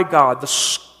 Why, God? The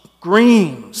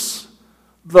screams,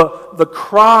 the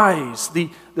cries, the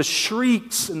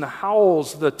shrieks and the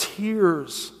howls, the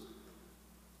tears,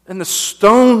 and the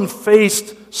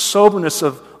stone-faced soberness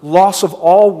of loss of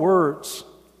all words.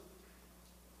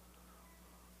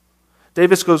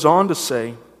 Davis goes on to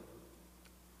say,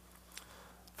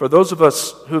 for those of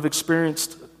us who have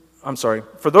experienced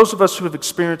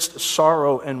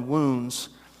sorrow and wounds,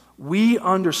 we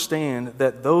understand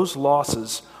that those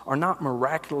losses are not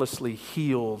miraculously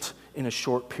healed in a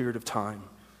short period of time.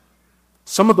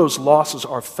 Some of those losses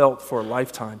are felt for a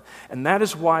lifetime. And that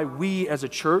is why we as a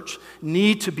church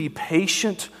need to be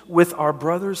patient with our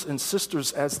brothers and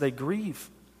sisters as they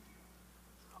grieve.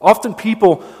 Often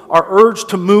people are urged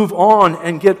to move on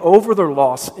and get over their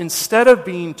loss instead of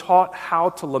being taught how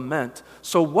to lament.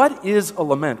 So what is a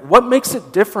lament? What makes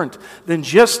it different than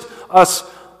just us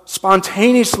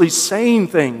spontaneously saying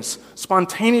things,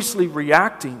 spontaneously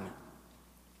reacting?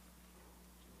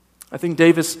 I think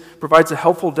Davis provides a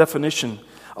helpful definition.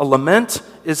 A lament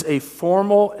is a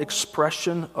formal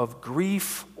expression of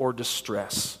grief or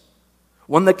distress,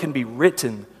 one that can be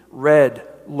written, read,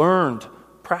 learned,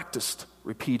 practiced,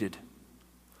 repeated.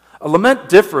 A lament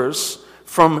differs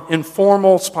from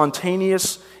informal,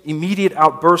 spontaneous, immediate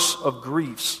outbursts of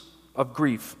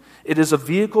grief. It is a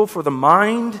vehicle for the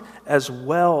mind as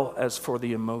well as for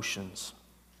the emotions.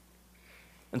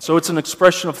 And so it's an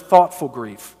expression of thoughtful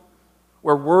grief,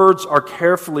 where words are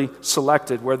carefully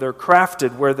selected, where they're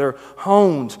crafted, where they're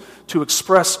honed to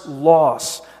express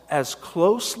loss as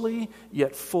closely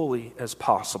yet fully as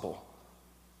possible.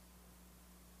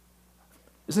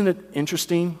 Isn't it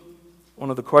interesting? One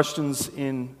of the questions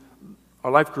in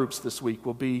our life groups this week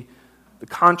will be the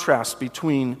contrast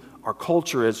between our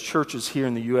culture as churches here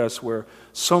in the U.S., where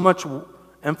so much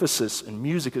emphasis and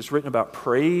music is written about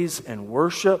praise and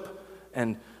worship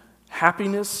and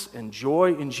happiness and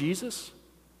joy in Jesus,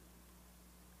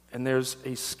 and there's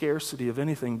a scarcity of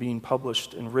anything being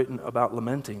published and written about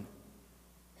lamenting.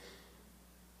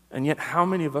 And yet, how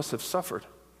many of us have suffered?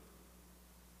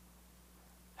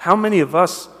 How many of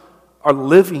us are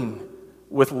living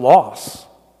with loss?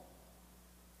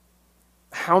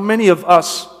 How many of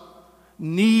us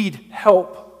need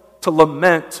help to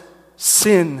lament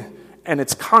sin and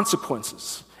its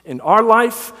consequences in our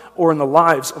life or in the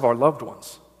lives of our loved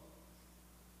ones?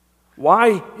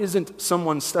 Why isn't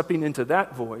someone stepping into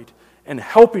that void and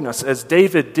helping us, as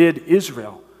David did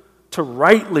Israel, to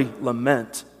rightly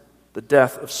lament the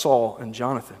death of Saul and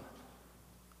Jonathan?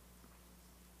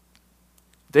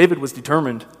 David was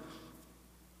determined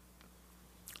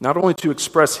not only to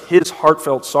express his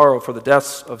heartfelt sorrow for the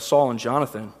deaths of Saul and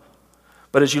Jonathan,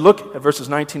 but as you look at verses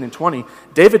 19 and 20,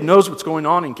 David knows what's going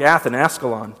on in Gath and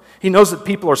Askelon. He knows that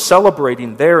people are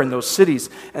celebrating there in those cities.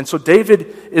 And so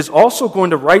David is also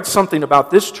going to write something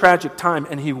about this tragic time,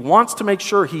 and he wants to make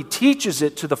sure he teaches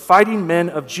it to the fighting men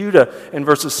of Judah in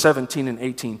verses 17 and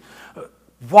 18.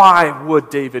 Why would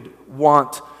David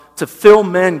want to fill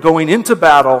men going into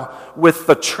battle with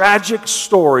the tragic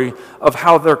story of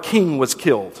how their king was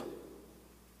killed?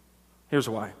 Here's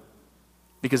why.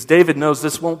 Because David knows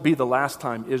this won't be the last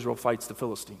time Israel fights the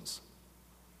Philistines.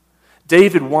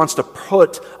 David wants to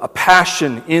put a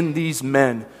passion in these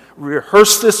men.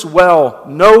 Rehearse this well,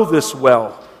 know this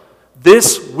well.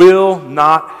 This will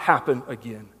not happen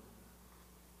again.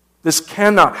 This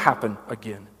cannot happen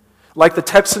again. Like the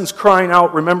Texans crying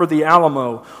out, "Remember the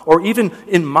Alamo," or even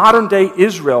in modern day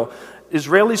Israel,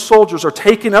 Israeli soldiers are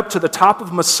taken up to the top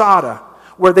of Masada,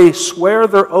 where they swear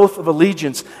their oath of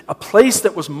allegiance, a place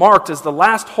that was marked as the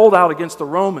last holdout against the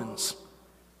Romans.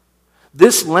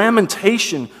 This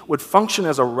lamentation would function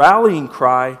as a rallying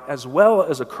cry as well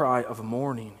as a cry of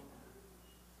mourning.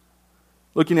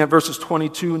 Looking at verses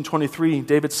 22 and 23,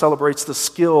 David celebrates the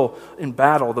skill in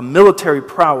battle, the military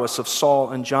prowess of Saul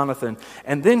and Jonathan,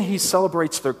 and then he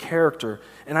celebrates their character.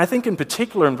 And I think in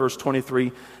particular in verse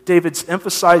 23, David's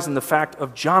emphasizing the fact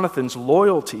of Jonathan's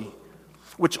loyalty,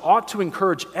 which ought to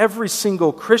encourage every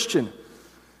single Christian.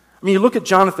 I mean, you look at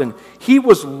Jonathan, he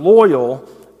was loyal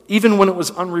even when it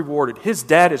was unrewarded. His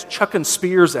dad is chucking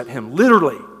spears at him,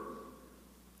 literally.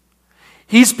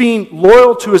 He's being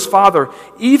loyal to his father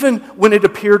even when it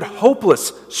appeared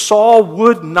hopeless. Saul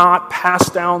would not pass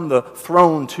down the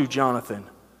throne to Jonathan.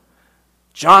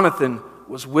 Jonathan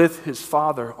was with his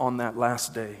father on that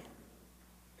last day.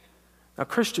 Now,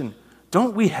 Christian,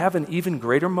 don't we have an even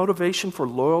greater motivation for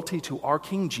loyalty to our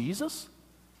King Jesus?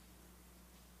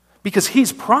 Because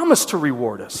he's promised to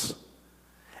reward us.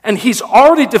 And he's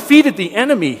already defeated the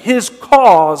enemy. His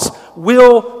cause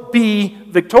will be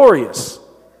victorious.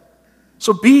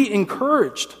 So be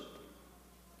encouraged.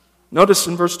 Notice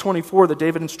in verse 24 that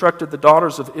David instructed the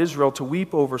daughters of Israel to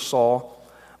weep over Saul.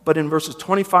 But in verses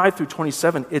 25 through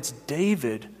 27, it's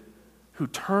David who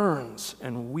turns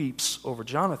and weeps over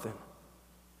Jonathan.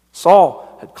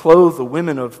 Saul had clothed the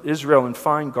women of Israel in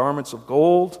fine garments and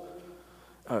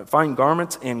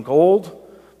gold,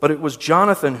 but it was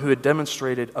Jonathan who had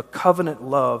demonstrated a covenant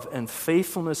love and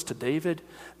faithfulness to David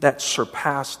that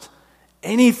surpassed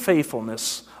any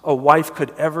faithfulness a wife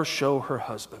could ever show her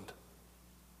husband.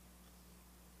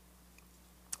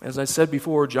 As I said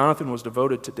before, Jonathan was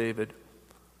devoted to David.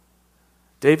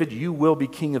 David, you will be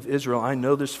king of Israel. I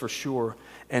know this for sure.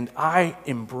 And I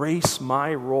embrace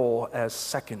my role as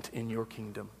second in your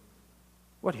kingdom.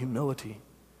 What humility.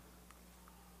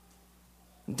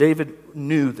 David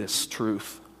knew this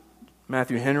truth.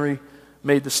 Matthew Henry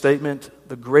made the statement,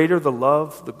 the greater the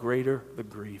love, the greater the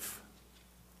grief.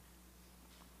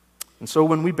 And so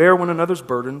when we bear one another's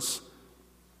burdens,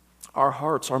 our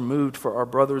hearts are moved for our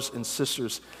brothers and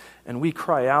sisters, and we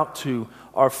cry out to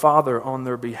our Father on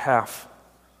their behalf.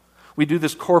 We do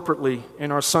this corporately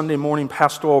in our Sunday morning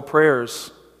pastoral prayers.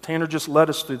 Tanner just led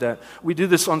us through that. We do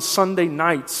this on Sunday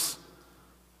nights,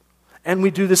 and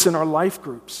we do this in our life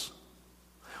groups.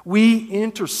 We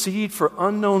intercede for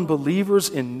unknown believers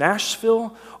in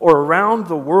Nashville or around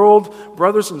the world,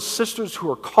 brothers and sisters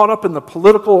who are caught up in the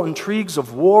political intrigues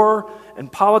of war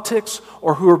and politics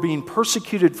or who are being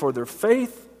persecuted for their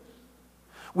faith.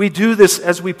 We do this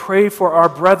as we pray for our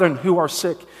brethren who are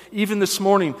sick. Even this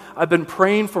morning, I've been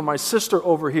praying for my sister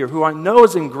over here, who I know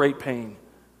is in great pain.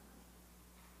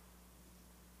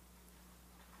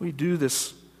 We do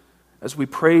this as we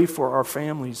pray for our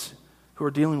families who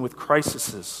are dealing with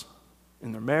crises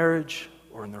in their marriage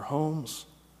or in their homes.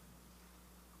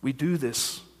 We do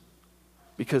this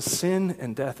because sin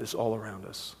and death is all around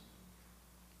us.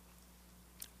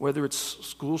 Whether it's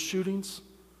school shootings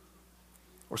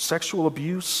or sexual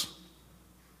abuse,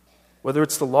 whether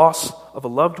it's the loss of a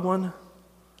loved one,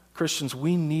 Christians,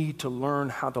 we need to learn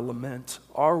how to lament.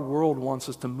 Our world wants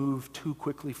us to move too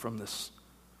quickly from this.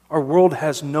 Our world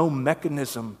has no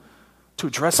mechanism to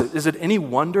address it. Is it any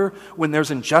wonder when there's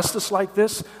injustice like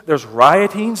this, there's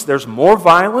riotings, there's more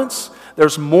violence,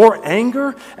 there's more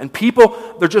anger, and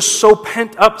people, they're just so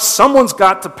pent up, someone's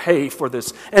got to pay for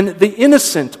this. And the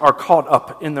innocent are caught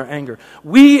up in their anger.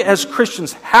 We as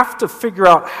Christians have to figure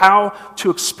out how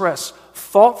to express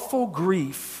thoughtful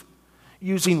grief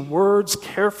using words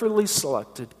carefully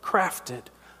selected, crafted,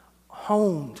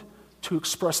 honed to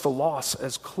express the loss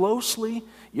as closely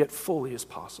yet fully as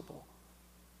possible.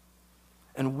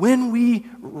 And when we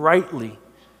rightly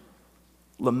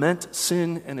lament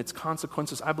sin and its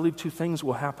consequences, I believe two things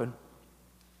will happen.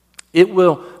 It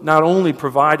will not only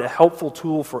provide a helpful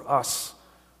tool for us,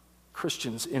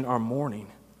 Christians, in our mourning,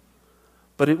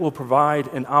 but it will provide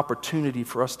an opportunity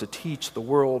for us to teach the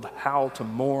world how to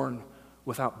mourn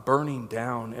without burning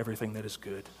down everything that is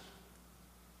good.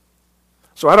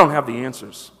 So I don't have the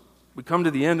answers. We come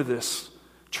to the end of this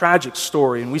tragic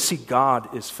story and we see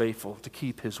God is faithful to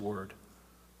keep his word.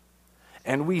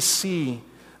 And we see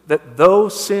that though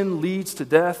sin leads to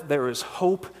death, there is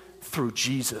hope through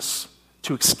Jesus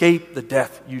to escape the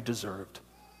death you deserved.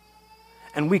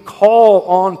 And we call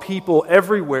on people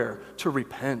everywhere to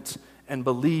repent and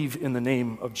believe in the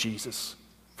name of Jesus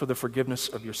for the forgiveness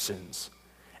of your sins.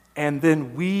 And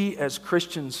then we as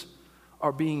Christians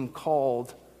are being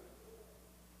called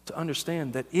to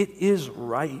understand that it is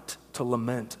right to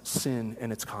lament sin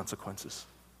and its consequences.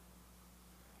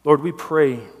 Lord, we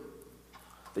pray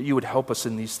that you would help us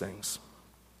in these things.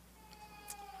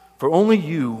 For only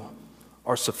you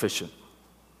are sufficient.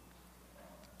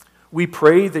 We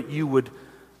pray that you would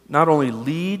not only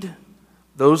lead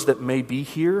those that may be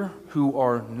here who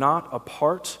are not a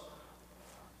part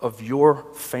of your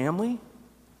family.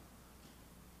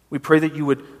 We pray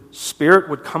that Spirit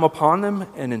would come upon them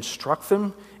and instruct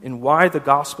them in why the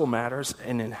gospel matters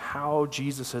and in how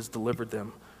Jesus has delivered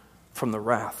them from the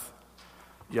wrath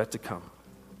yet to come.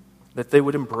 That they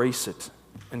would embrace it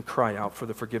and cry out for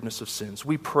the forgiveness of sins.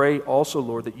 We pray also,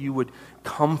 Lord, that you would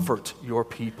comfort your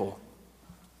people.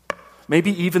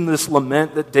 Maybe even this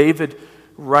lament that David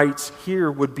writes here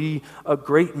would be a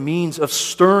great means of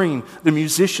stirring the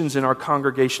musicians in our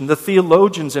congregation, the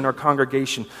theologians in our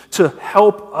congregation, to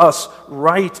help us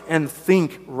write and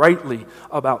think rightly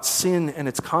about sin and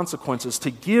its consequences, to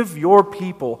give your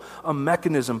people a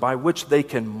mechanism by which they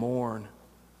can mourn.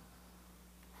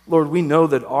 Lord, we know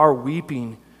that our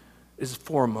weeping is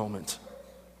for a moment.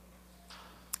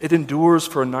 It endures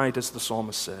for a night, as the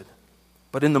psalmist said.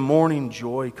 But in the morning,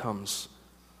 joy comes.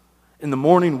 In the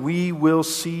morning, we will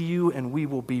see you and we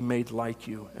will be made like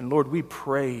you. And Lord, we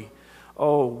pray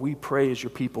as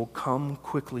your people, come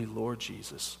quickly, Lord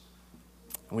Jesus.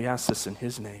 And we ask this in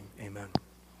his name, amen.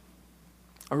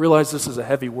 I realize this is a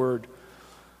heavy word.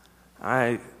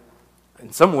 In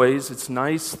some ways, it's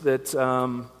nice that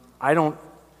I don't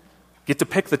get to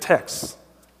pick the text,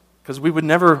 because we would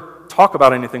never talk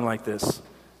about anything like this.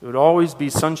 It would always be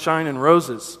sunshine and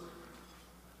roses.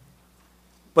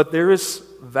 But there is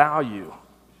value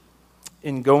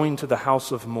in going to the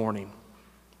house of mourning.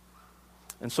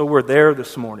 And so we're there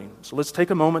this morning. So let's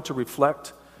take a moment to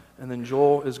reflect, and then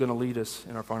Joel is going to lead us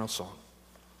in our final song.